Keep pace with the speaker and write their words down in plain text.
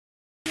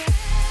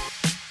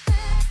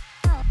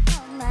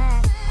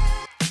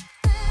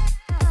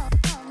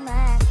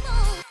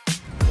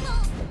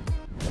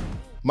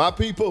My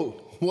people,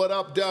 what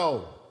up,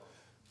 though?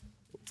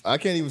 I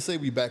can't even say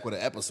we back with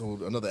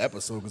another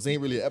episode, because it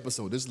ain't really an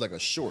episode. This is like a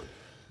short.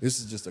 This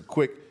is just a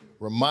quick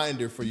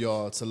reminder for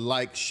y'all to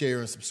like, share,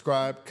 and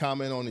subscribe,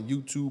 comment on the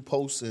YouTube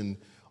posts, and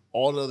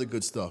all the other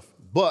good stuff.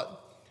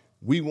 But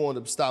we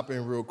want to stop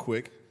in real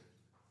quick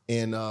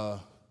and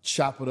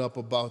chop it up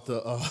about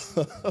the,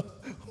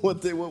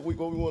 what we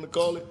want to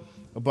call it?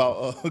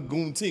 About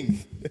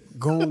Juneteenth.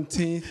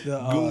 Juneteenth,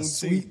 the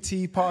sweet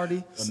tea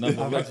party.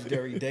 Another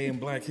legendary day in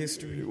Black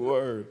history.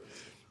 Word.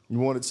 We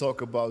want to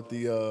talk about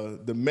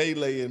the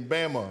melee in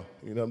Bama.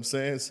 You know what I'm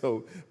saying?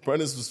 So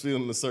Prentice was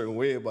feeling a certain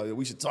way about it.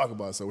 We should talk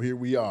about it. So here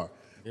we are.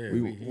 Yeah,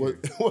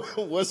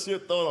 what's your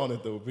thought on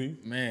it, though, P?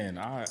 Man,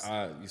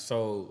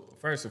 so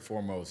first and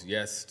foremost,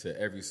 yes to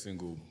every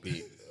single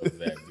bit of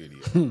that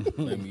video.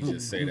 Let me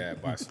just say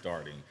that by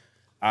starting.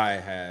 I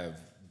have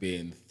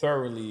been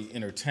thoroughly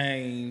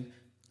entertained,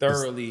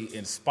 thoroughly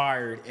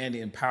inspired, and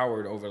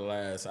empowered over the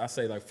last, I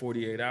say, like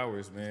 48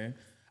 hours, man.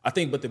 I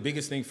think, but the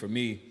biggest thing for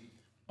me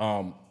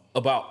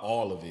about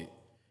all of it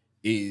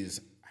is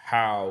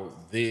how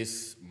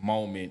this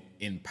moment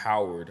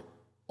empowered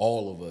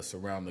all of us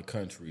around the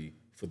country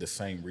for the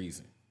same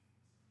reason.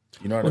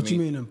 You know what I mean? What you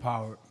mean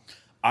empowered?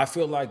 I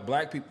feel like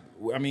Black people,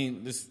 I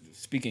mean, just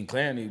speaking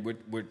clearly,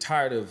 we're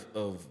tired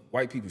of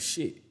white people's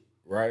shit,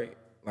 right?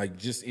 Like,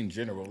 just in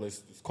general,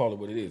 let's call it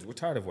what it is. We're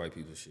tired of white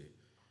people's shit.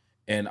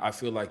 And I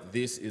feel like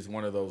this is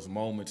one of those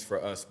moments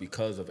for us,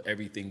 because of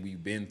everything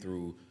we've been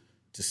through,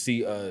 to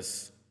see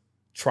us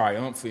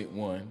triumphant,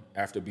 one,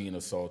 after being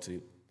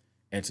assaulted,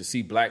 and to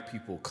see Black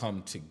people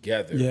come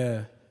together.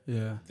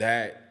 Yeah.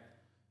 That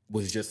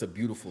was just a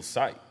beautiful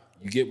sight.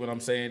 You get what I'm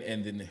saying?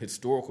 And then the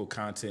historical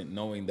content,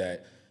 knowing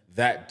that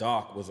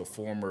dock was a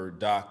former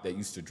dock that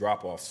used to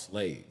drop off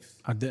slaves.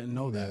 I didn't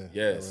know that.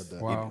 Yes.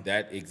 That. Wow.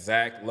 That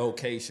exact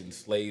location,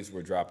 slaves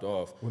were dropped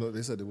off. Well, no,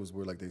 they said it was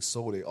where, like, they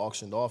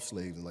auctioned off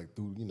slaves and, like,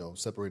 threw,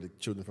 separated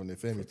children from their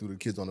family, threw the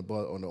kids on the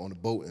boat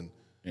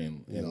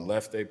and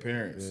left their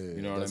parents. Yeah,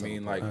 you know what I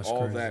mean? Like, That's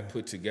all crazy. that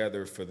put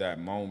together for that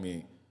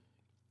moment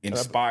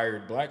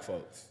inspired Black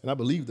folks. And I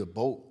believe the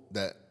boat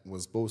that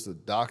was supposed to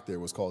dock there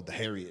was called the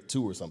Harriet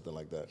 2 or something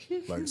like that.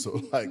 Like,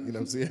 so, like, you know what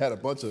I'm saying? It had a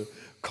bunch of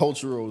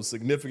cultural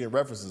significant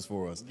references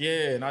for us.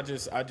 Yeah, and I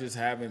just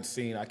haven't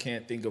seen, I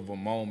can't think of a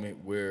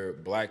moment where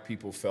Black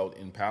people felt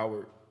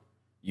empowered,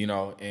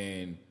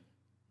 and,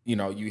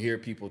 you hear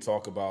people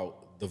talk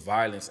about the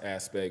violence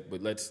aspect,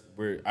 but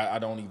I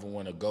don't even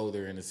want to go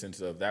there in the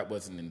sense of that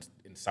wasn't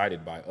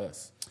incited by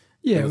us.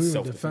 Yeah, we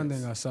were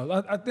defending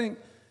ourselves. I think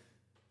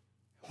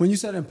when you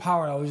said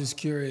empowered, I was just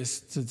curious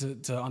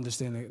to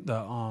understand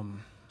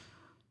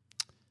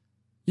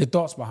your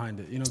thoughts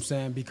behind it. You know what I'm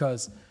saying?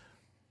 Because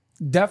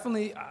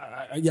definitely,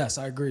 yes,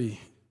 I agree.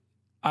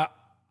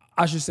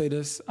 I should say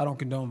this: I don't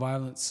condone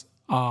violence,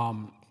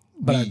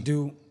 but I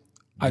do.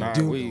 I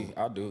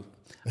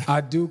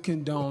do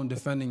condone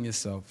defending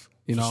yourself.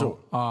 Sure.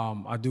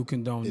 I do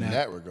condone that in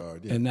that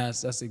regard, yeah. And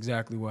that's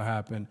exactly what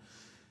happened.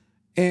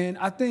 And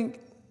I think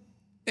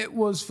it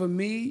was, for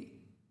me,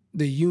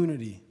 the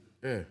unity.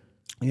 Yeah.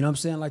 You know what I'm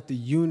saying? Like, the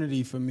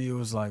unity for me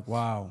was like,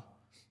 wow.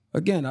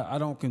 Again, I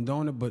don't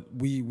condone it, but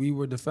we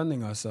were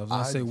defending ourselves.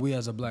 I say we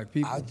as a Black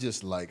people. I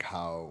just like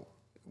how,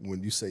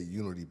 when you say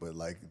unity, but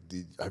like,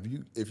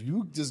 if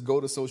you just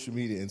go to social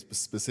media and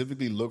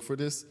specifically look for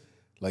this,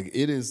 like,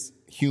 it is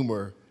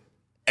humor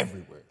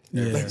everywhere.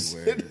 Yeah.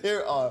 Everywhere.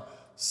 There are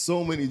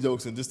so many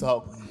jokes, and just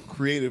how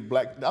creative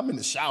Black. I'm in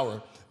the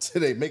shower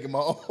today making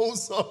my own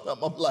song.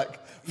 I'm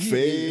like,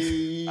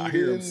 fade I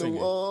hear him in the singing.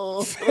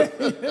 water.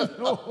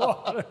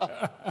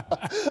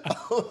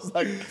 I was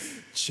like,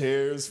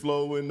 chairs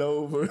flowing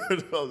over.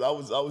 I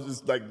was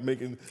just like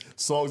making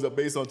songs up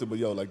based on it. But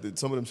yo, like,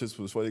 some of them shits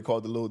was what they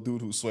called the little dude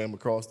who swam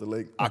across the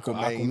lake.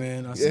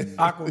 Aquaman. I said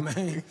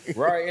Aquaman.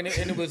 Right, and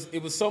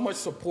it was so much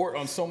support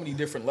on so many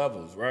different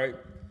levels, right?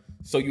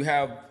 So you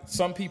have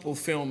some people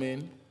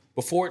filming.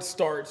 Before it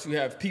starts, you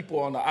have people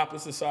on the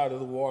opposite side of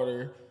the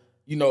water,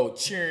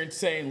 cheering,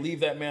 saying,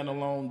 leave that man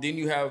alone. Then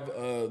you have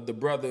the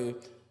brother,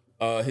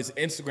 his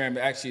Instagram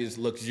actually is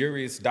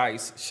Luxurious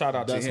Dice. Shout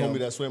out to him. That's homie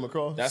that swam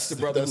across? That's the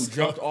brother who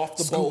jumped off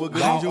the boat.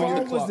 How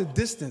far was the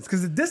distance?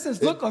 Because the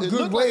distance looked a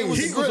good way.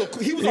 He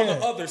was on the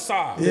other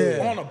side,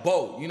 on a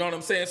boat. You know what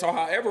I'm saying? So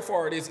however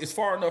far it is, it's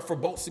far enough for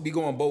boats to be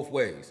going both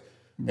ways.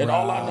 And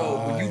all I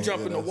know, when you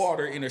jump in the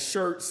water in a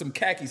shirt, some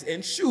khakis,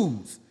 and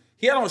shoes.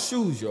 He had on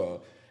shoes,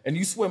 y'all. And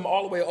you swim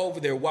all the way over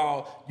there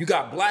while you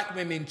got Black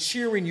women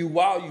cheering you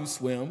while you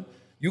swim.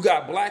 You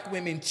got Black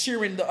women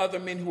cheering the other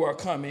men who are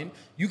coming.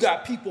 You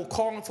got people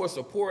calling for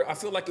support. I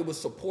feel like it was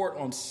support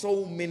on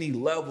so many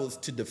levels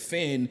to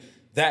defend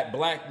that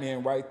black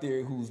man right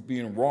there who's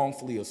being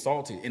wrongfully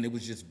assaulted, and it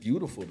was just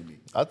beautiful to me.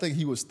 I think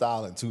he was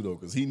styling too though,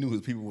 because he knew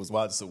his people was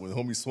watching. So when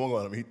homie swung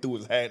on him, he threw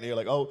his hat in there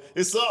like, "Oh,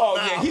 it's up Oh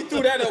now." yeah, he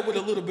threw that up with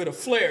a little bit of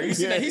flair. You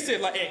see that? He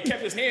said like, and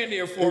kept his hand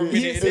there for a minute.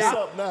 It's and then-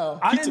 up now.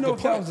 I didn't took know a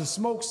if that punch. was a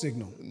smoke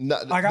signal. Nah,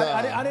 Like nah.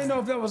 I didn't know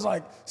if that was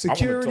like talk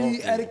security to you.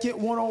 etiquette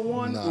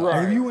 101. Nah. Like,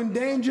 Right. if you in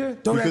danger,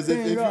 throw Because that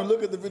if thing you up.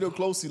 look at the video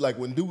closely, like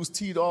when dude was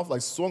teed off,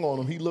 like swung on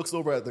him, he looks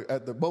over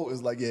at the boat.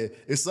 It's like, yeah,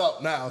 it's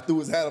up now. Threw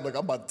his hat up like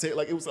I'm about to take.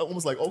 Like it was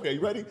almost like, okay, you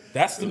ready?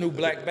 That's the new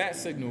black bat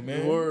signal,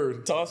 man.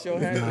 Word. Toss your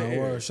hat in Nah, the air.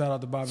 word. Shout out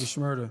to Bobby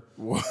Shmurda.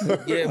 Yeah,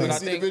 but you I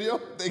see think- the video.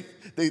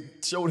 They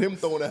showed him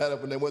throwing the hat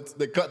up, and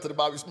they cut to the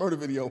Bobby Shmurda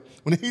video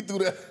when he threw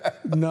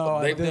that. No,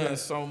 I They've done didn't.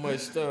 so much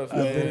stuff, I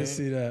man. didn't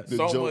see that. The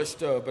So joke. much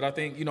stuff. But I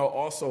think,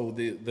 also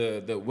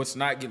the what's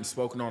not getting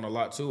spoken on a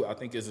lot too, I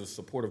think is the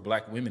support of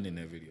black women in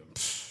that video.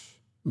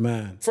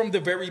 Man. From the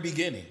very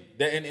beginning.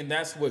 And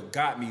that's what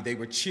got me. They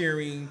were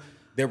cheering.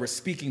 They were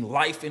speaking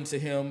life into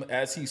him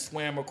as he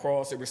swam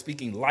across. They were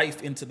speaking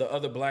life into the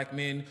other black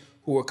men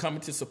who were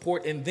coming to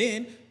support. And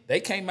then they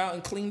came out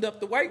and cleaned up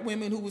the white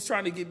women who was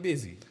trying to get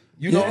busy.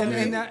 You know Yeah, what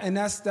I mean? and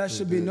that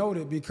should be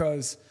noted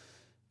because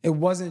it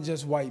wasn't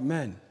just white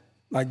men.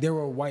 Like there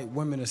were white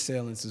women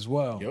assailants as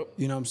well. Yep.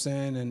 You know what I'm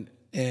saying?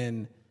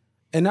 And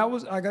that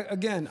was like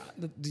again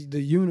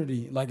the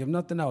unity. Like if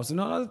nothing else, and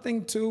another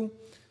thing too.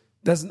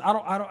 I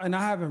don't, and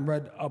I haven't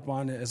read up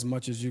on it as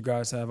much as you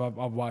guys have. I've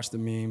watched the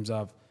memes.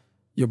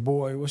 Your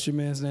boy, what's your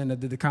man's name that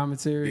did the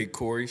commentary? Big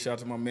Corey. Shout out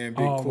to my man,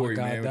 Big Oh Corey,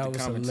 my God, man, that with the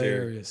was commentary.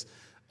 hilarious.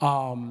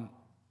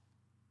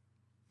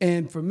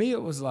 And for me,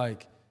 it was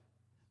like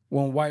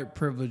when white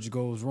privilege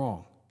goes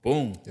wrong.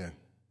 Boom. Yeah.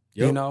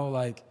 Yep. You know,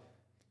 like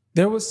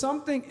there was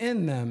something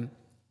in them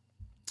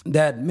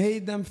that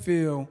made them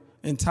feel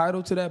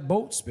entitled to that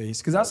boat space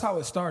because that's how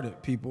it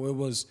started. People,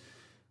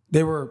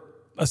 they were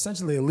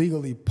essentially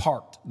illegally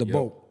parked the Yep.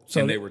 boat. So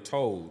and they were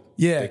told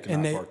yeah, they could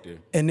and not they park there.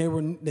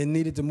 and they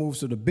needed to move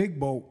so the big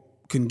boat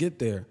couldn't get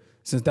there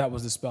since that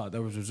was the spot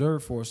that was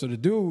reserved for. So the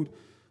dude,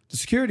 the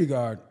security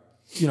guard,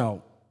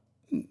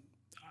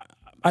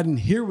 I didn't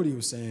hear what he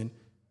was saying,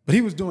 but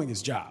he was doing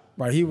his job,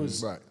 right? He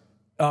was Right.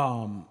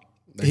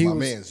 Like he my was-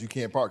 man's, you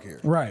can't park here.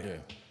 right. Yeah.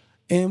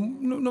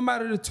 And no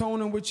matter the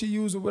tone in which he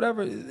used or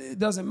whatever, it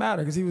doesn't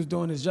matter because he was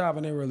doing his job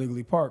and they were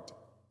illegally parked.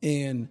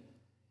 And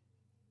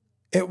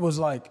it was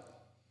like,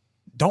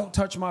 don't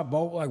touch my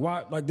boat. Like,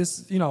 why? Like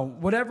this,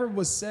 whatever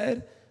was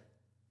said,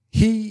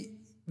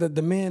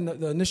 the man,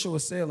 the initial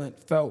assailant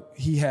felt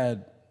he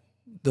had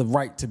the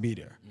right to be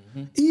there.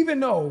 Mm-hmm. Even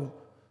though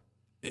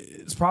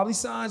it's probably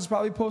signs, it's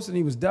probably posted, and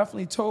he was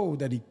definitely told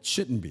that he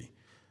shouldn't be.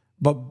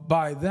 But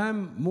by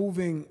them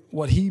moving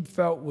what he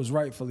felt was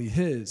rightfully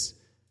his,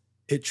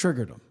 it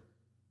triggered him,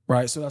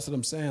 right? So that's what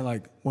I'm saying,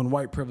 like when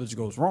white privilege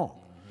goes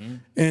wrong. Mm-hmm.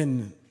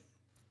 And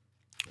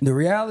the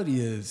reality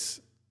is,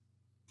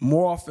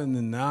 more often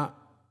than not,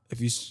 if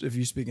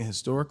you're speaking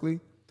historically,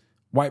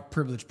 white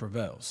privilege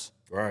prevails.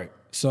 Right.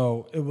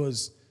 So it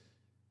was,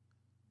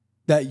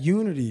 that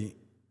unity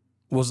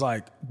was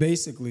like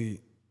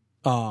basically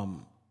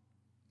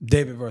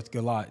David versus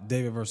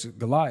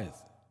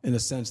Goliath in the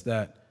sense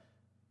that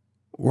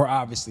we're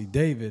obviously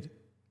David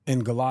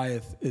and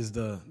Goliath is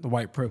the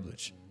white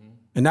privilege.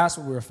 And that's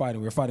what we were fighting.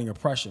 We were fighting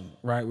oppression,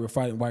 right? We were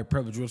fighting white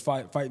privilege. We were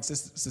fighting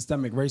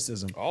systemic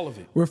racism. All of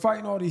it. We were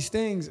fighting all these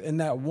things in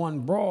that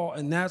one brawl.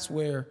 And that's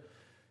where,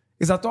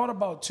 because I thought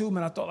about too,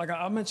 man,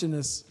 I mentioned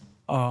this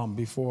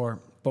before,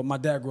 but my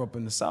dad grew up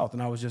in the South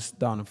and I was just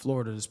down in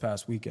Florida this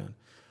past weekend.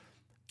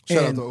 Shout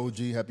out And- to OG.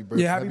 Happy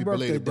birthday. Yeah, happy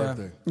birthday, belated Dad.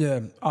 birthday.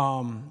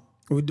 Yeah.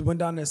 We went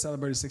down there to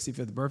celebrate his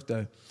 65th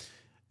birthday.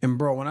 And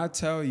bro, when I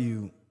tell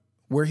you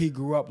where he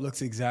grew up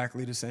looks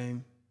exactly the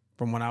same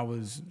from when I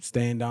was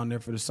staying down there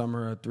for the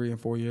summer at 3 and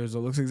 4 years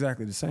old, looks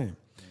exactly the same.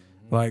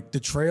 Mm-hmm. Like the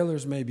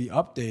trailers may be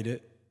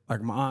updated.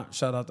 Like my aunt,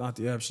 shout out to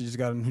Auntie Eb, she just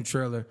got a new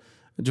trailer.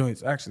 The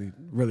joint's actually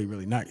really,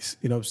 really nice.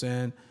 You know what I'm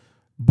saying?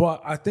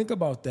 But I think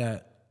about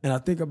that and I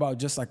think about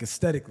just like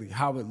aesthetically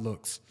how it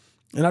looks.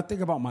 And I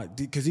think about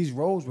because these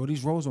roads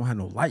don't have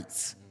no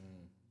lights.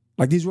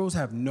 Like these roads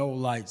have no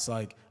lights.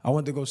 Like I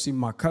went to go see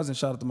my cousin,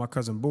 shout out to my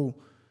cousin Boo.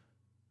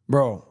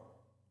 Bro,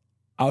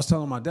 I was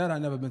telling my dad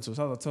I'd never been to the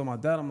South. I told my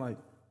dad, I'm like,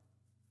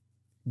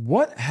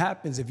 what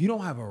happens if you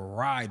don't have a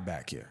ride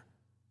back here?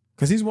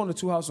 Because he's one of the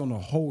two houses on the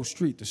whole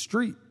street. The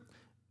street,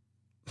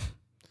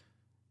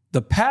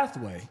 the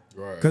pathway,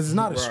 because it's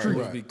not a street.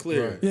 Let's be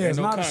clear. Right. Yeah, Ain't it's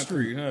no not a concrete,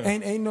 street. huh?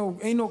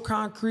 Ain't no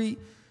concrete.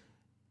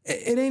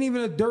 It ain't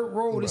even a dirt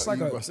road. It's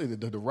like I say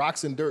the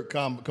rocks and dirt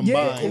combined.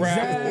 yeah,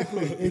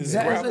 exactly.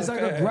 Exactly. It's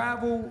like a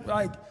gravel,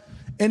 like,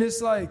 and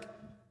it's like,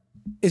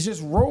 it's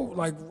just road,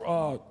 like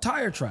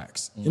tire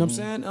tracks. You know what I'm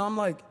saying? And I'm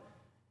like,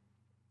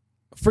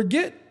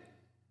 forget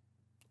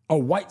a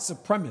white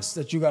supremacist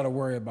that you got to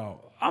worry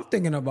about. I'm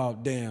thinking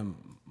about damn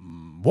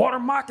water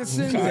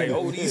moccasins,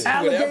 Coyotes, and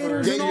alligators,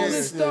 whatever. and all Gators,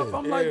 this stuff.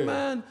 I'm like,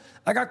 man,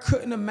 like I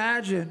couldn't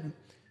imagine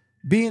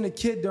being a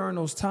kid during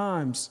those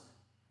times,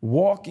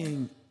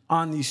 walking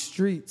on these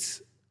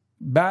streets,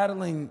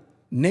 battling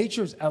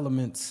nature's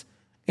elements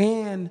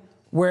and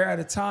where at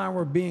a time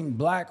where being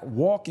black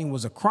walking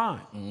was a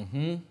crime. Mm-hmm.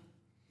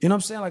 You know what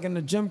I'm saying? Like in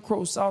the Jim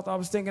Crow South, I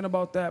was thinking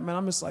about that, man.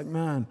 I'm just like,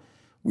 man,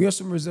 we are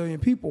some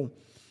resilient people.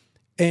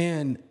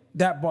 And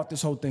that brought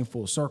this whole thing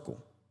full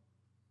circle.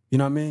 You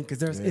know what I mean?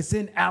 Because it's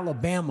in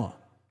Alabama.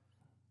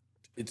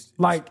 It's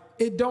like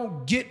it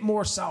don't get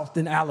more south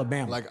than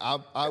Alabama. Like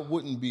I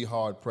wouldn't be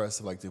hard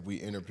pressed if we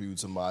interviewed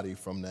somebody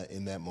from that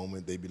in that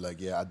moment, they'd be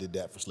like, yeah, I did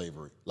that for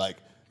slavery. Like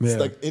it's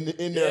like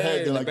in their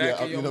head, they're like,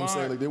 yeah, you know what I'm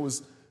saying? Like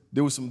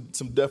there was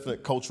some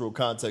definite cultural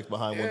context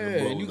behind what the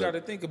bro and you got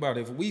to think about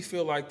it. If we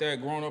feel like that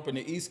growing up in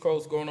the East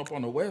Coast, growing up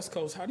on the West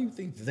Coast, how do you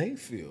think they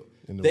feel?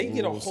 They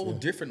get a whole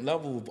different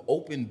level of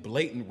open,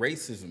 blatant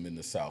racism in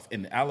the South.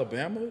 In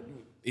Alabama,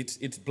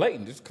 it's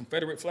blatant. There's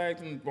Confederate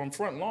flags on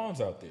front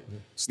lawns out there.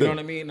 You know what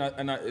I mean?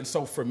 And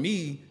so for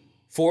me,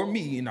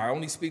 and I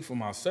only speak for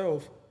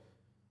myself,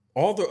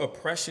 all the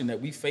oppression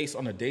that we face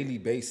on a daily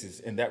basis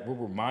and that we're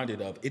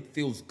reminded of, it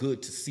feels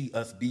good to see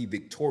us be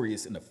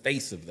victorious in the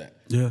face of that.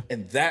 Yeah.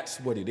 And that's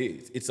what it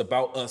is. It's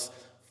about us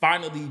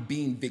finally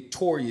being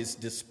victorious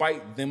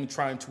despite them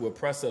trying to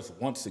oppress us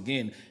once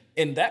again.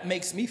 And that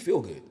makes me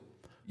feel good.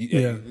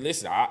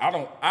 Listen,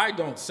 I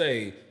don't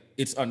say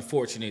it's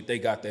unfortunate they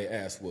got their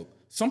ass whooped.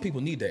 Some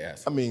people need their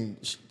ass whooped. I mean,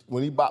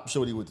 when he bopped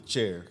Shorty with the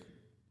chair,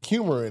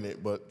 humor in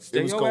it, but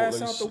stay your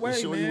ass out the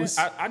way, man.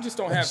 I just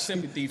don't have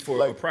sympathy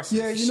for oppressors.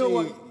 Yeah, you know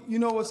what? You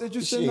know what's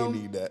interesting though?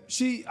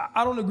 She ain't need that.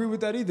 I don't agree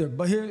with that either.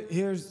 But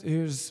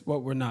here's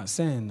what we're not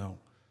saying though.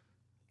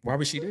 Why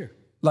was she there?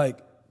 Like,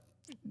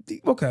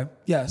 okay,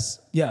 yes,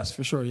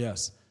 for sure,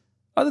 yes.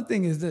 Other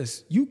thing is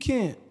this: you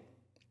can't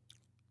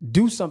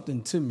do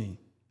something to me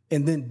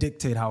and then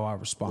dictate how I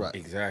respond. Right,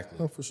 exactly.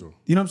 Oh, for sure.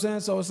 You know what I'm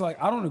saying? So it's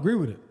like I don't agree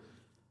with it,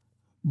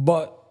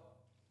 but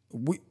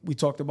we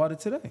talked about it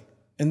today.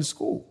 In the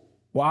school.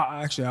 Well,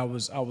 I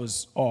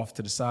was off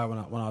to the side when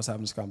I was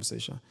having this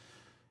conversation.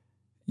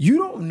 You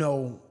don't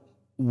know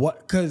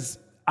because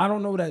I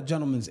don't know that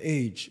gentleman's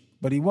age,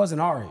 but he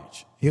wasn't our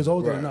age. He was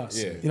older than us.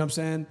 Yeah. You know what I'm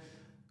saying?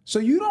 So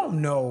you don't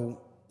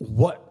know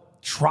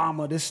what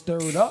trauma this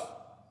stirred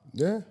up.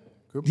 Yeah.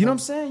 Good point. You know what I'm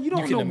saying? You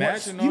don't know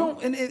imagine, what. You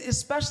don't, and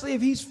especially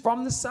if he's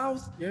from the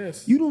South.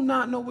 Yes. You do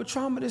not know what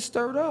trauma this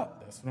stirred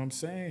up. That's what I'm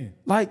saying.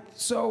 Like,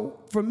 so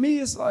for me,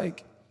 it's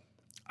like.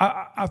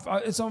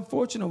 It's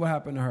unfortunate what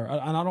happened to her,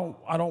 and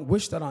I don't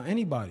wish that on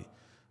anybody.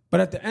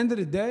 But at the end of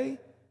the day,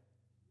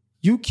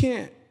 you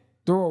can't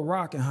throw a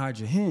rock and hide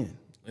your hand.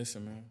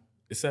 Listen, man,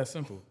 it's that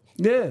simple.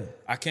 Yeah,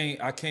 I can't.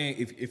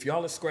 If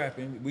y'all are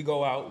scrapping, we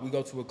go out, we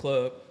go to a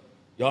club,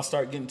 y'all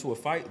start getting to a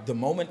fight. The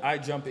moment I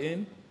jump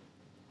in,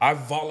 I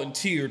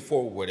volunteered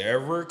for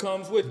whatever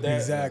comes with that.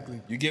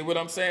 Exactly. You get what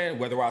I'm saying?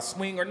 Whether I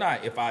swing or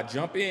not, if I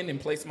jump in and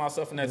place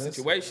myself in that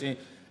situation.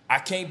 I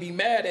can't be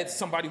mad at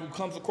somebody who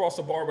comes across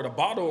the bar with a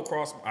bottle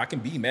across. I can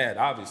be mad,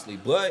 obviously,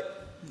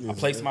 but I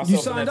placed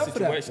myself in that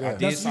situation. I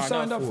did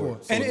sign up for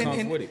it. So it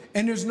comes with it.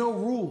 And there's no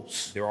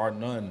rules. There are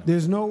none.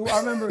 There's no. I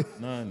remember.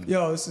 None.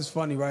 Yo, this is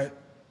funny, right?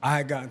 I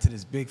had gotten to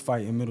this big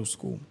fight in middle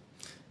school,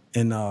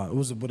 and it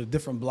was with a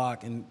different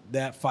block, and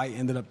that fight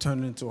ended up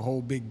turning into a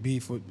whole big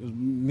beef with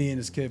me and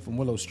this kid from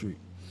Willow Street.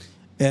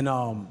 And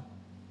I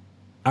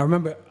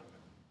remember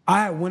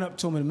I had went up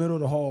to him in the middle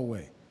of the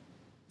hallway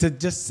to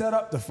just set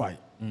up the fight.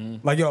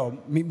 Mm-hmm. Like, yo,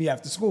 meet me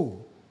after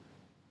school.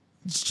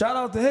 Shout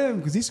out to him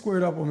because he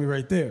squared up on me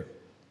right there.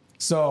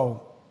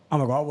 So I'm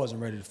like, I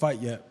wasn't ready to fight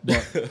yet,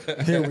 but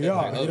here we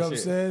are. You know what I'm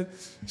saying?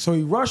 So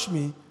he rushed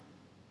me.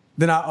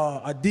 Then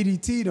I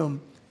DDT'd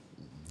him.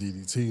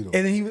 And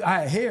then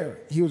I had hair.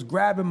 He was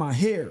grabbing my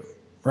hair,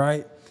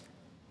 right?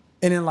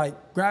 And then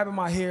like grabbing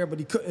my hair, but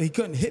he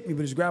couldn't hit me,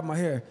 but he was grabbing my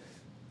hair.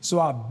 So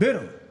I bit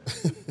him.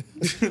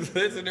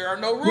 Listen, there are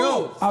no rules.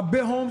 Yo, I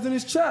bit Holmes in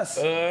his chest,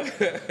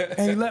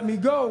 and he let me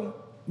go.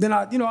 Then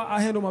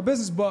I handled my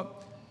business,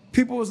 but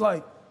people was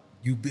like,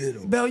 "You bit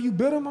him, Bell? You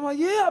bit him?" I'm like,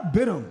 "Yeah, I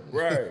bit him."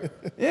 Right.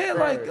 Yeah,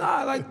 right.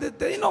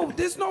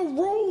 There's no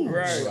rules.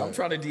 Right. I'm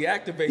trying to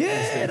deactivate.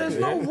 Yeah, there's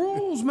no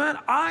rules, man.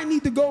 I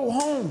need to go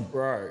home.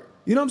 Right.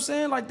 You know what I'm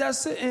saying? Like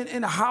that's it.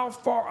 And how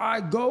far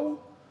I go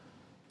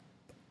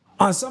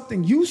on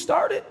something you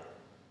started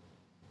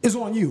is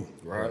on you.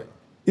 Right.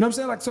 You know what I'm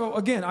saying? Like, so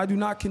again, I do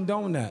not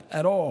condone that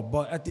at all.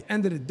 But at the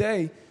end of the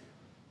day,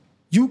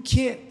 you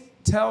can't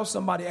tell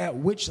somebody at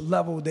which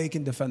level they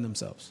can defend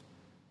themselves.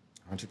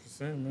 100%,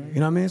 man. You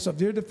know what I mean? So if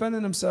they're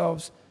defending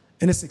themselves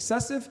and it's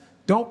excessive,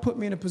 don't put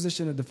me in a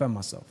position to defend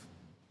myself.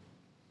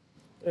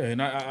 Yeah,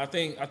 and I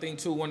think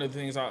too, one of the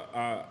things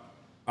I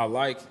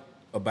like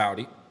about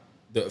it,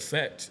 the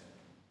effect,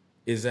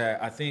 is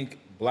that I think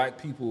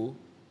black people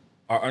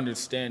are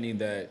understanding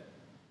that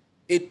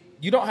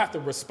you don't have to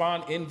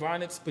respond in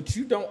violence, but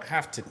you don't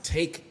have to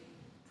take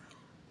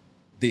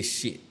this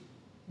shit.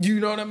 You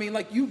know what I mean?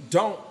 Like, you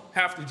don't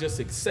have to just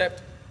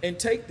accept and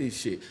take this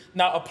shit.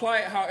 Now, apply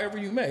it however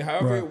you may.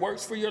 However it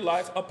works for your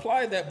life,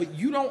 apply that, but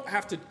you don't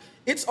have to.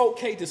 It's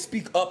okay to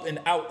speak up and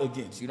out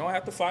against. You don't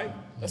have to fight.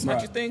 That's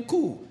not your thing.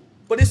 Cool.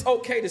 But it's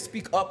okay to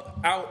speak up,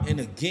 out, and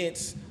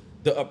against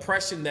the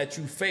oppression that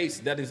you face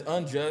that is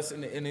unjust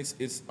and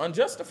it's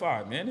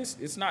unjustified, man.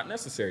 It's not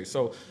necessary.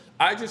 So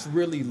I just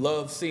really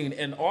love seeing,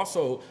 and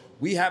also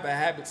we have a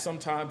habit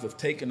sometimes of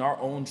taking our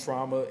own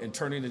trauma and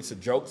turning it into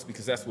jokes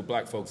because that's what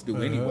black folks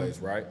do anyways,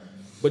 right?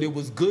 But it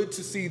was good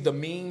to see the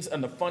memes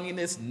and the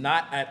funniness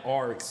not at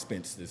our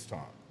expense this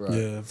time. Right.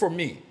 Yeah. For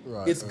me,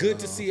 it's good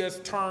to see us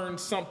turn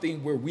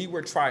something where we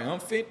were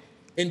triumphant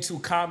into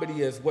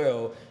comedy as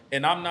well.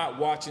 And I'm not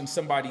watching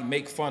somebody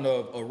make fun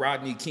of a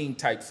Rodney King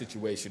type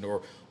situation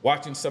or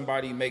watching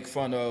somebody make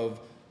fun of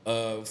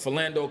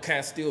Philando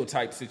Castile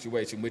type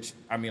situation, which,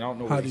 I mean, I don't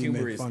know what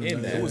humor is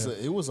in that.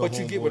 It was a but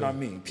you get what I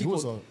mean. He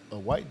was a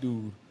white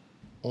dude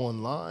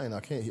online.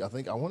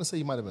 I want to say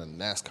he might have been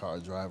a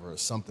NASCAR driver or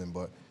something,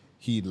 but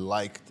he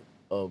liked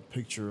a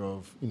picture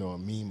of, a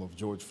meme of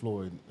George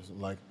Floyd.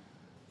 Like,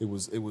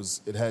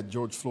 it had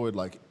George Floyd,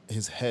 like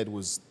his head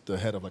was the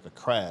head of like a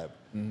crab,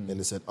 and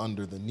it said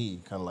under the knee,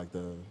 kind of like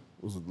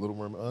was it Little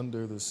Mermaid,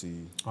 under the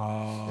sea.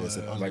 Oh, and it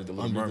said under, like the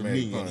Little under the Mermaid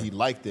knee, pun. and he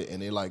liked it,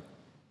 and they like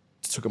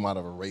took him out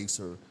of a race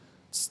or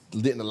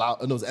didn't allow.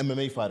 It was an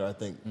MMA fighter, I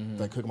think,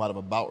 that took him out of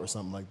a bout or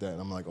something like that. And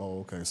I'm like,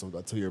 oh, okay. So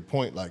to your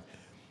point, like,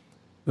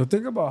 But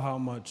think about how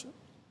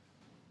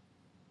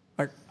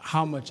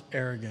much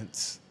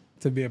arrogance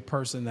to be a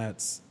person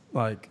that's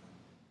like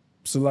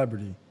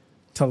celebrity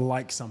to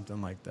like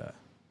something like that.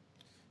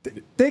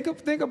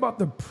 Think about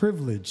the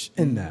privilege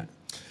in that.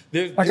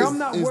 I'm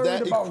not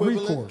worried about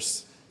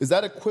recourse. Is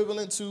that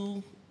equivalent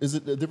to? Is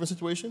it a different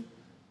situation?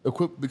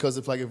 Because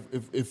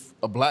if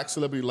a black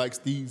celebrity likes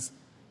these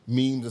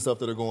memes and stuff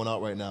that are going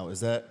out right now,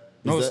 is that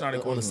it's that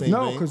not on the same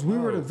No, vein? because we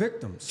were the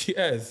victims.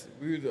 Yes,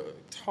 we were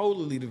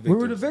totally the victims.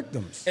 We were the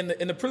victims. And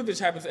the privilege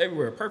happens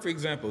everywhere. Perfect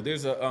example.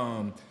 There's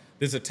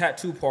a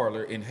tattoo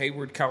parlor in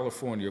Hayward,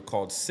 California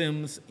called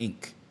Sims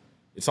Inc.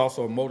 It's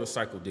also a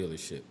motorcycle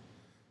dealership.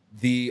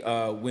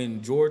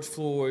 When George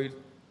Floyd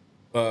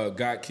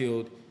got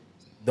killed,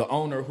 the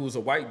owner, who's a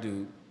white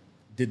dude,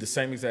 did the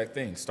same exact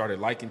thing. Started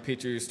liking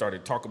pictures,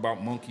 started talking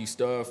about monkey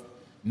stuff,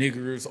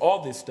 niggers,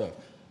 all this stuff.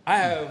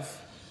 I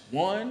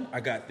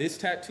got this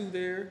tattoo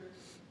there.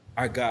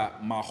 I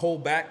got my whole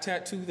back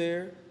tattoo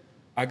there.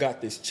 I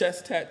got this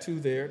chest tattoo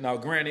there. Now,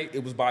 granted,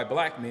 it was by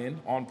black men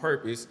on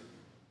purpose,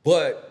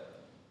 but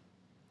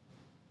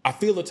I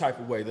feel the type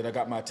of way that I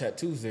got my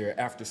tattoos there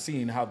after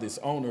seeing how this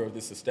owner of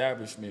this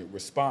establishment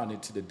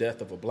responded to the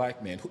death of a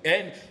black man.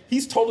 And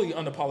he's totally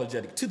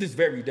unapologetic to this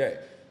very day.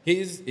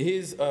 His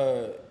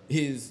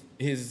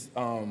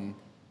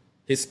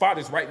spot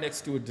is right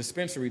next to a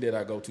dispensary that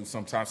I go to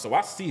sometimes, so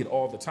I see it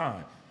all the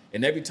time.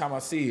 And every time I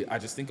see it, I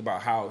just think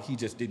about how he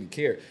just didn't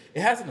care.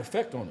 It has an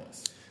effect on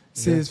us.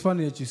 See, it's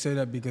funny that you say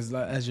that because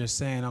as you're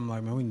saying, I'm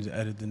like, man, we need to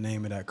edit the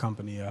name of that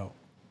company out.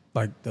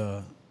 Like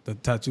the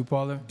tattoo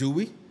parlor. Do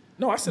we?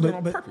 No, I said it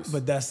on purpose.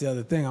 But that's the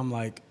other thing. I'm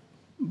like,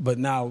 but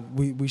now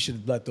we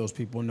should let those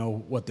people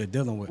know what they're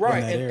dealing with. Right,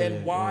 in that area.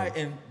 And why,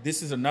 and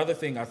this is another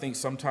thing I think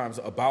sometimes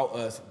about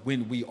us,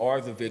 when we are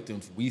the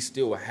victims, we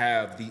still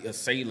have the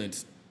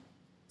assailants'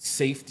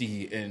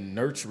 safety and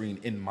nurturing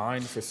in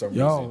mind for some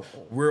reason.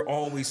 We're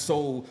always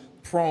so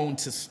prone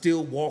to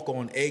still walk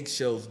on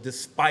eggshells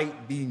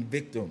despite being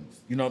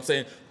victims. You know what I'm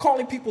saying?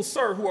 Calling people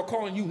sir who are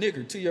calling you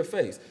nigger to your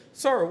face.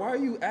 Sir, why are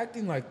you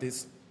acting like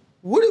this?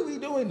 What are we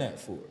doing that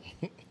for?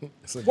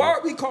 Why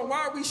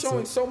are we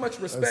showing so much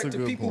respect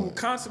to people who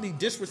constantly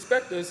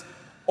disrespect us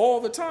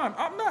all the time?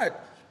 I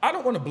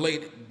don't want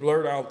to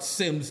blurt out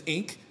Sims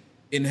Inc.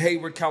 in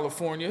Hayward,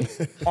 California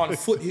on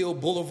Foothill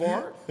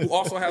Boulevard, who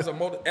also has a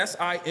motor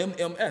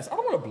SIMMS. I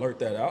don't want to blurt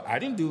that out. I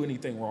didn't do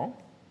anything wrong.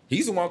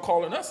 He's the one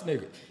calling us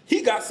nigger.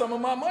 He got some of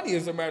my money,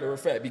 as a matter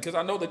of fact, because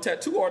I know the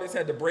tattoo artist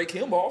had to break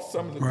him off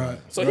some of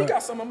the he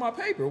got some of my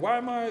paper. Why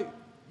am I?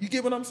 You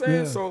get what I'm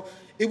saying? Yeah. So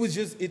it was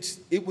just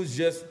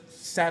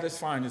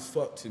satisfying as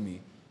fuck to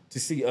me to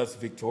see us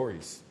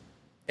victorious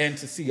and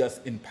to see us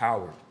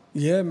empowered.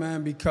 Yeah,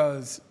 man,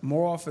 because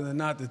more often than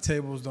not, the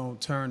tables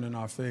don't turn in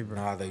our favor.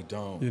 Nah, they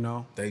don't. You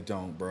know? They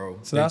don't, bro.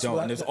 So they that's don't.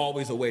 what And there's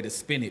always a way to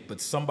spin it, but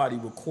somebody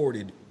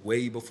recorded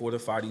way before the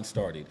fighting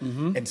started.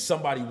 Mm-hmm. And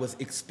somebody was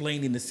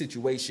explaining the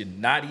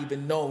situation, not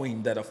even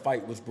knowing that a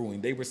fight was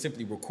brewing. They were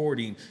simply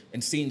recording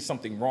and seeing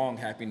something wrong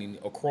happening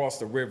across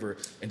the river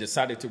and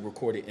decided to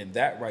record it. And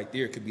that right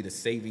there could be the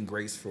saving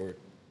grace for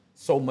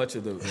so much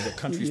of the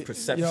country's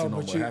perception on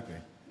what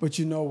happened. But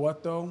you know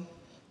what, though?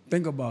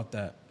 Think about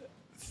that.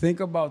 Think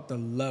about the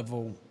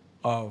level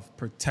of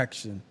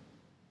protection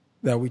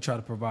that we try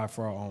to provide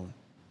for our own.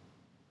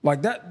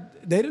 Like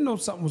that, they didn't know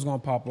something was going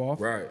to pop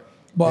off. Right.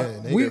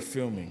 But they're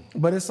filming.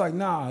 But it's like,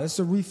 nah, it's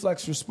a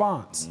reflex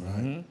response.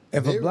 Mm-hmm.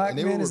 If a black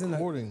man is in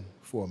recording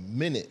for a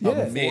minute,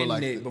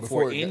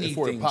 before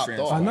anything it popped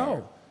off. I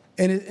know,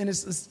 and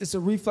it's a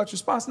reflex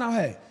response. Now,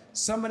 hey,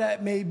 some of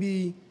that may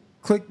be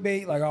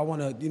clickbait, like I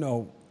want to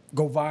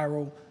go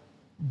viral,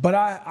 but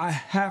I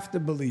have to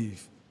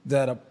believe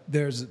that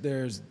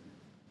there's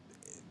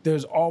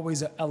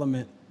always an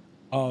element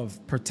of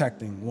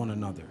protecting one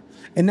another.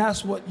 And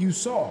that's what you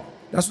saw.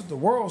 That's what the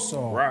world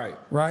saw. Right.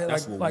 Right?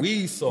 That's what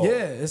we saw.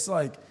 Yeah, it's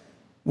like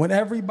when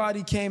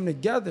everybody came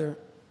together,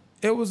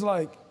 it was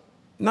like,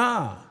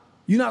 nah,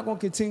 you're not going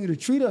to continue to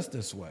treat us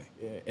this way.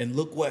 Yeah. And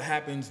look what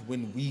happens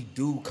when we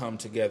do come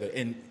together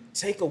and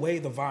take away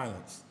the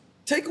violence.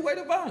 Take away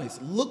the violence.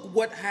 Look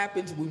what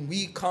happens when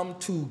we come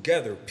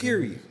together,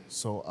 period.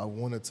 So I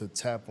wanted to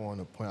tap on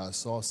a point. I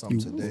saw something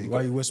today.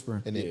 Why you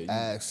whispering? And it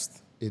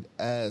asked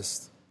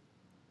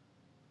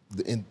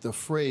in the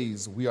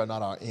phrase, "We are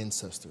not our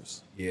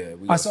ancestors." Yeah,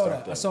 I saw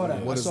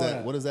that.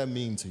 What does that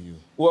mean to you?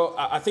 Well,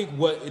 I think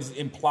what is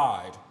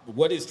implied,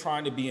 what is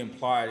trying to be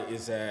implied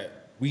is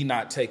that we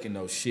not taking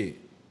no shit.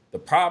 The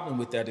problem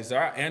with that is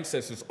our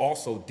ancestors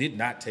also did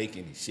not take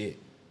any shit.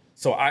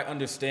 So I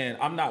understand,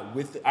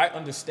 I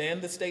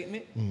understand the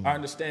statement, I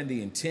understand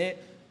the intent,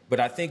 but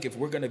I think if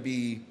we're gonna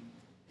be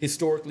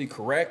historically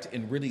correct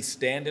and really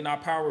stand in our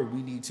power,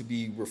 we need to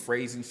be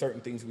rephrasing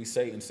certain things we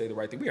say and say the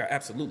right thing. We are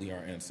absolutely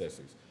our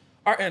ancestors.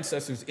 Our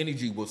ancestors'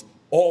 energy was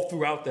all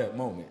throughout that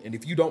moment. And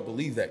if you don't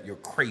believe that, you're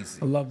crazy.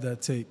 I love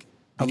that take.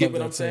 You get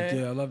what I'm saying?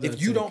 Yeah, I love that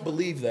If you take. don't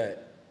believe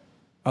that,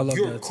 I love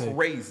you're that take.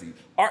 crazy.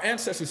 Our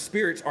ancestors'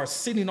 spirits are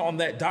sitting on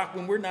that dock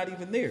when we're not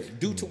even there,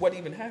 due to what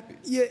even happened.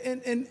 Yeah,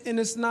 and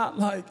it's not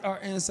like our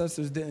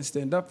ancestors didn't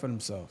stand up for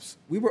themselves.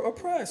 We were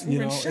oppressed. We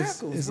were in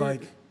shackles. It's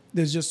like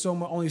there's just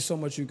only so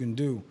much you can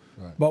do.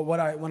 Right. But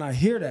when I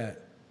hear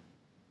that,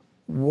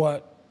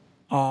 what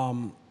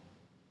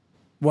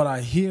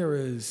I hear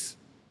is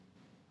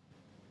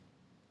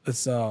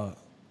it's I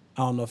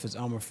don't know if it's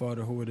Elmer Fudd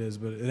or who it is,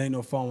 but it ain't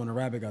no fun when a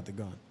rabbit got the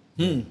gun.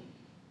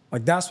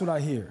 Like that's what I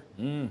hear.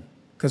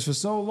 Because for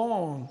so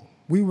long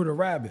we were the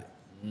rabbit.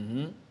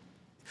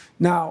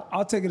 Now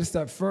I'll take it a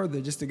step further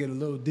just to get a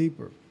little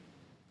deeper.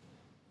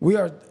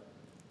 I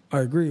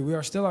agree, we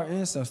are still our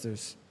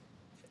ancestors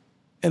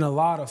in a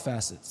lot of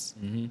facets.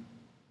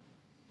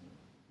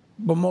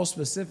 But most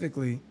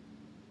specifically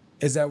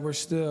is that we're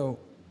still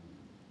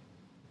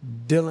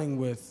dealing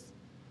with,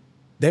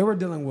 they were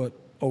dealing with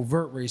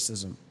overt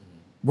racism.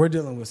 We're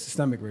dealing with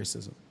systemic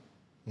racism,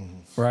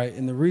 right?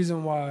 And the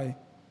reason why,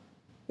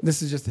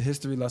 this is just a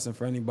history lesson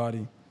for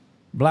anybody,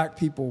 black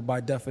people by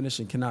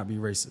definition cannot be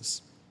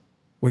racist.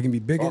 We can be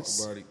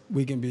bigots,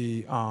 we can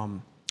be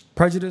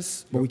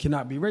prejudiced, but we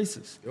cannot be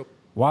racist.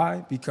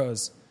 Why?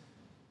 Because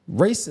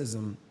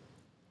racism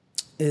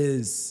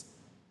is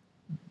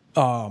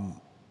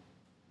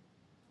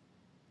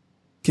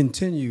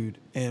continued,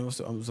 and what's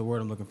the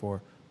word I'm looking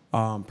for?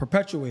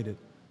 Perpetuated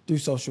through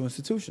social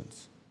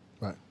institutions.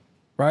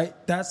 Right?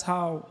 That's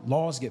how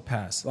laws get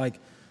passed. Like,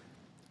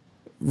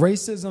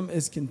 racism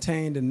is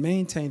contained and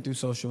maintained through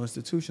social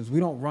institutions. We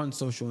don't run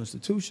social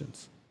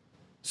institutions.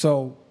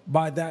 So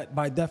by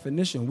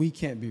definition, we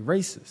can't be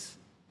racist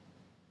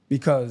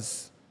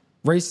because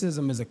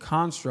racism is a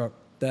construct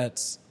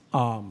that's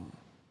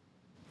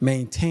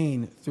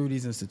maintained through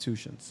these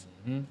institutions.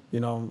 You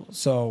know,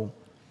 so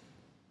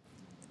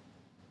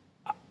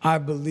I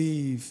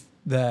believe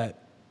that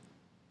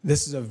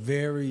this is a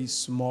very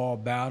small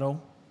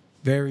battle,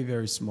 very,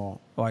 very small,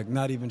 like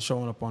not even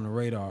showing up on the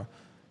radar,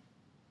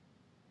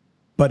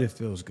 but it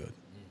feels good.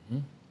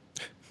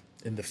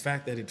 And the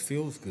fact that it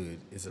feels good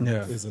is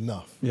enough. Is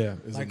enough. Yeah.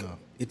 Is Like, enough.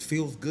 it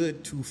feels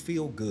good to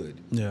feel good.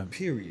 Yeah.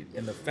 Period.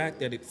 And the fact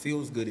that it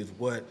feels good is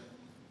what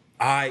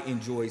I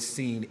enjoy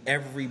seeing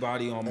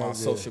everybody on my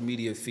social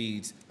media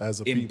feeds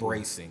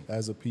embracing.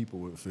 As a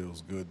people, it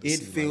feels good. It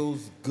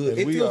feels good.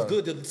 It feels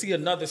good to see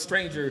another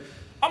stranger.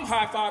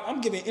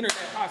 I'm giving internet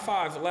high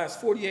fives the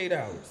last 48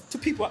 hours to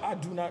people I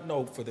do not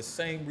know for the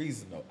same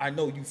reason, though. I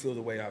know you feel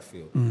the way I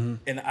feel.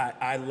 And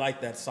I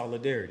like that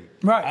solidarity.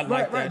 Right, I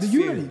like that the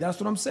feeling. unity. That's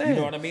what I'm saying. You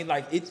know what I mean?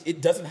 Like,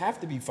 it doesn't have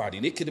to be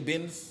fighting. It could have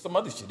been some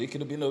other shit. It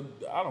could have been a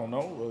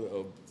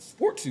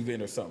sports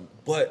event or something.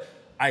 But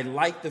I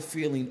like the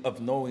feeling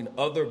of knowing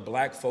other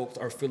black folks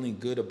are feeling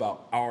good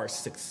about our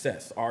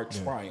success, our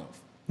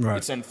triumph. Right.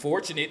 It's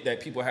unfortunate that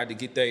people had to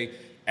get their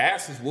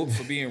asses whooped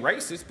for being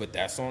racist, but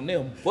that's on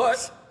them.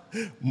 But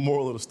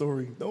moral of the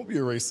story: don't be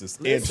a racist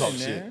and listen, talk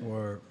shit. man.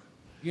 Or,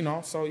 You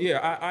know, so yeah,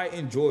 I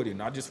enjoyed it,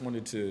 and I just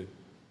wanted to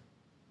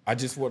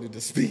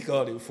speak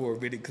on it for a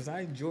minute because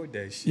I enjoyed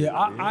that shit.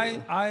 yeah,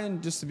 man. I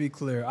just to be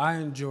clear, I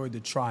enjoyed the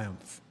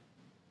triumph,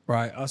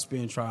 right? Us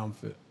being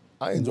triumphant.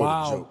 I enjoyed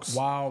the jokes.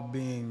 While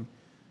being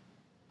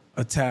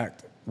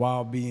attacked,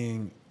 while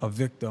being a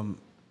victim,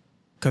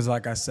 because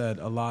like I said,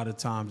 a lot of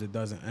times it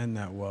doesn't end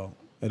that well.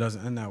 It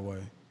doesn't end that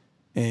way.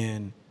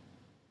 And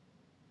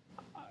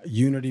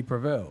unity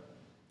prevailed.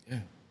 Yeah.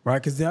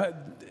 Right? Because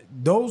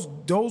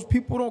those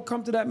people don't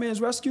come to that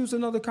man's rescue. It's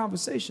another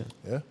conversation.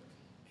 Yeah.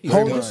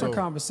 Whole done. different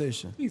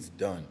conversation. He's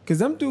done. Because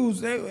them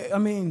dudes,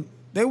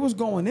 they was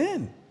going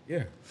in.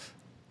 Yeah.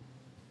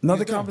 Another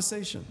He's done.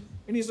 conversation.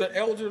 And he's an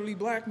elderly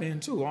black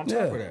man, too, on top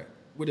Yeah. of that.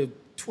 With a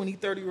 20,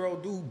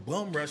 30-year-old dude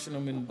bum rushing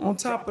him. And On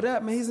top of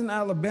that, man, he's in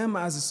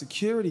Alabama as a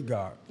security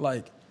guard.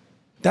 Like,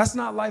 that's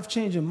not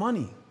life-changing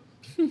money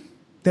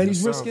that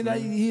he's risking, that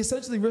he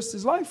essentially risked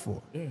his life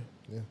for. Yeah.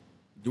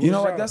 You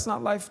know, like, that's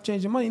not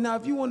life-changing money. Now,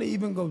 if you want to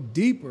even go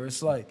deeper,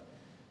 it's like,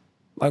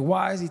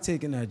 why is he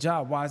taking that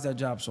job? Why is that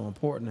job so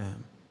important to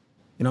him?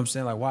 You know what I'm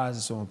saying? Like, why is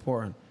it so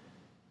important?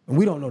 And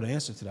we don't know the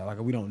answer to that. Like,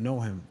 we don't know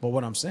him. But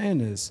what I'm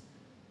saying is,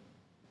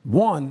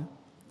 One,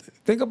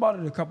 think about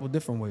it a couple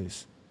different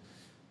ways.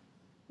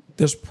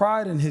 There's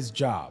pride in his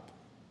job.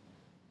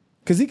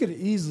 Because he could have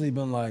easily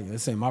been like,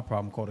 this ain't my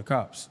problem, call the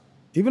cops.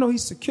 Even though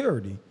he's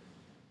security.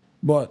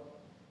 But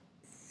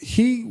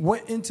he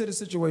went into the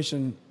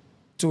situation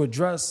to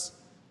address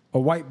a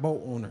white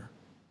boat owner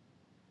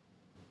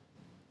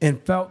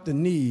and felt the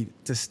need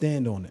to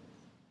stand on it.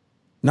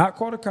 Not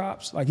call the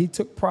cops. Like, he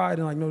took pride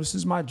in, like, no, this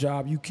is my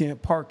job. You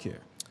can't park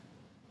here.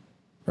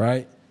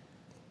 Right?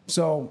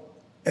 So,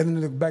 and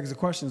then it begs the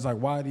question is like,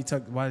 why did he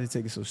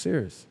take it so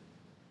serious?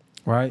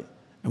 Right?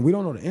 And we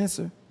don't know the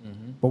answer.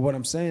 Mm-hmm. But what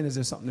I'm saying is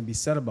there's something to be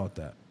said about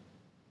that.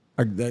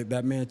 Like,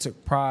 that man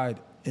took pride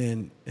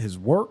in his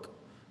work.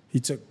 He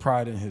took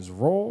pride in his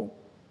role.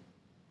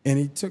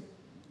 And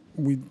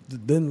we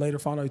then later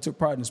found out he took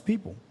pride in his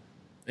people.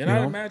 And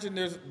I imagine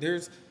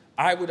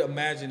I would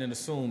imagine and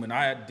assume, and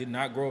I did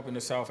not grow up in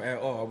the South at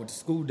all. I went to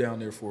school down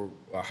there for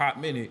a hot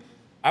minute.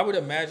 I would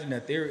imagine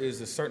that there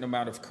is a certain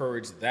amount of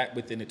courage that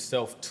within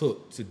itself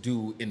took to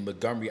do in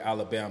Montgomery,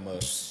 Alabama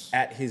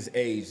at his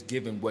age,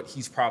 given what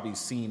he's probably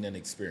seen and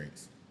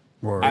experienced.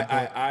 Word.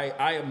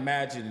 I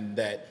imagine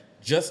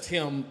that just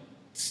him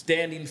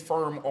standing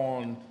firm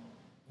on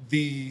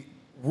the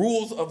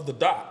rules of the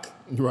dock,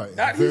 right?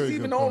 Not his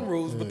even own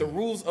rules, but the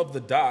rules of the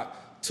dock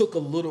took a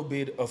little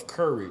bit of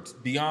courage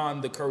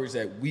beyond the courage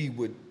that we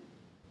would,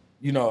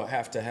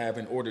 have to have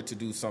in order to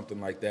do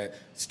something like that,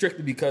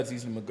 strictly because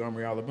he's in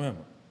Montgomery, Alabama.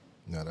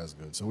 No, that's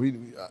good. So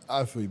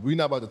I feel we're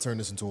not about to turn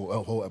this into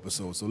a whole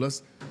episode. So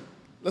let's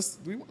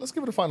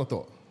give it a final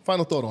thought.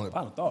 Final thought on it.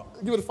 Final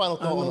thought. Give it a final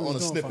thought on a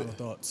snippet. Final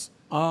thoughts.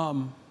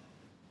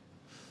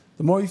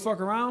 The more you fuck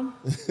around,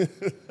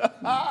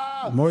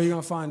 the more you're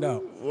gonna find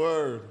out.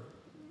 Word.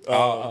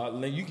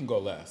 You can go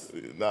last.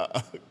 Nah.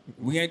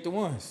 We ain't the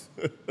ones.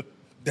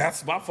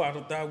 That's my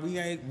final thought. We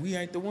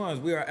ain't the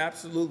ones. We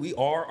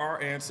are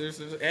our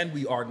ancestors, and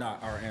we are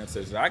not our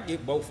ancestors. I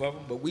get both of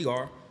them, but we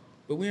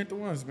ain't the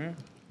ones, man.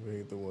 We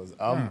ain't the ones.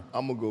 I'm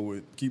gonna go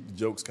with keep the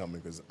jokes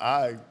coming because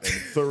I am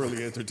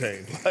thoroughly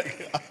entertained.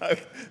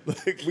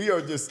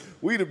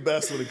 We the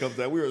best when it comes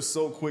to that. We are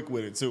so quick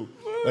with it too.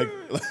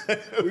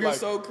 We're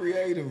so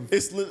creative.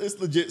 It's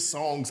legit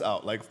songs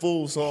out, like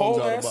full songs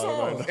Whole out ass about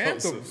songs, it right now.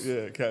 anthems.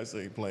 So, cats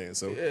ain't playing.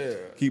 So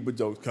keep the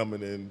jokes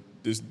coming in.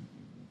 Just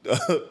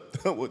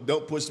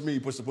don't push me,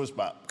 push the push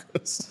pop.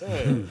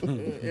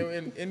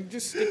 and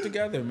just stick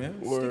together, man.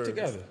 Word. Stick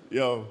together.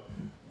 Yo,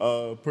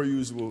 per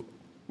usual,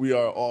 we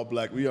are all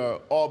black. We are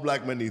all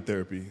black men need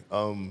therapy.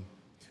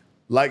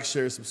 Like,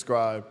 share,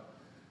 subscribe.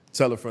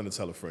 Tell a friend to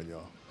tell a friend,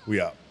 y'all. We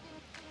out.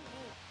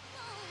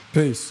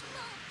 Peace.